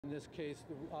In this case,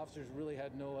 the officers really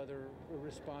had no other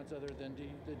response other than to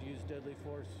use deadly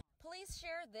force. Police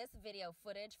shared this video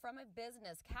footage from a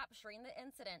business capturing the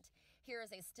incident. Here is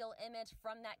a still image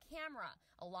from that camera,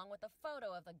 along with a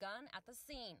photo of the gun at the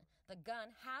scene. The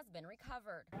gun has been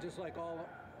recovered. Just like all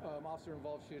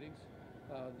officer-involved shootings,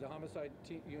 the homicide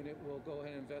unit will go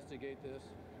ahead and investigate this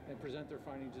and present their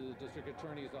findings to the district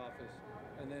attorney's office.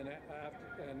 And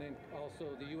then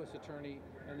also the U.S. Attorney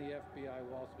and the FBI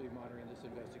will also be monitoring this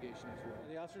investigation as well.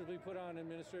 The officers will be put on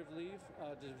administrative leave,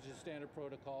 just standard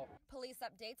protocol. Police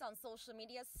updates on social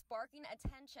media sparking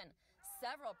attention.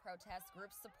 Several protest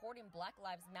groups supporting Black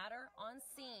Lives Matter on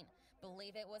scene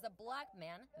believe it was a black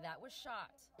man that was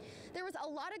shot. There was a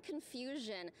lot of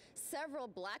confusion. Several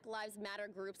Black Lives Matter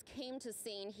groups came to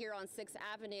scene here on 6th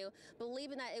Avenue,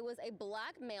 believing that it was a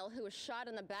black male who was shot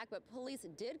in the back, but police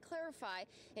did clarify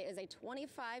it is a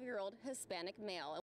 25-year-old Hispanic male.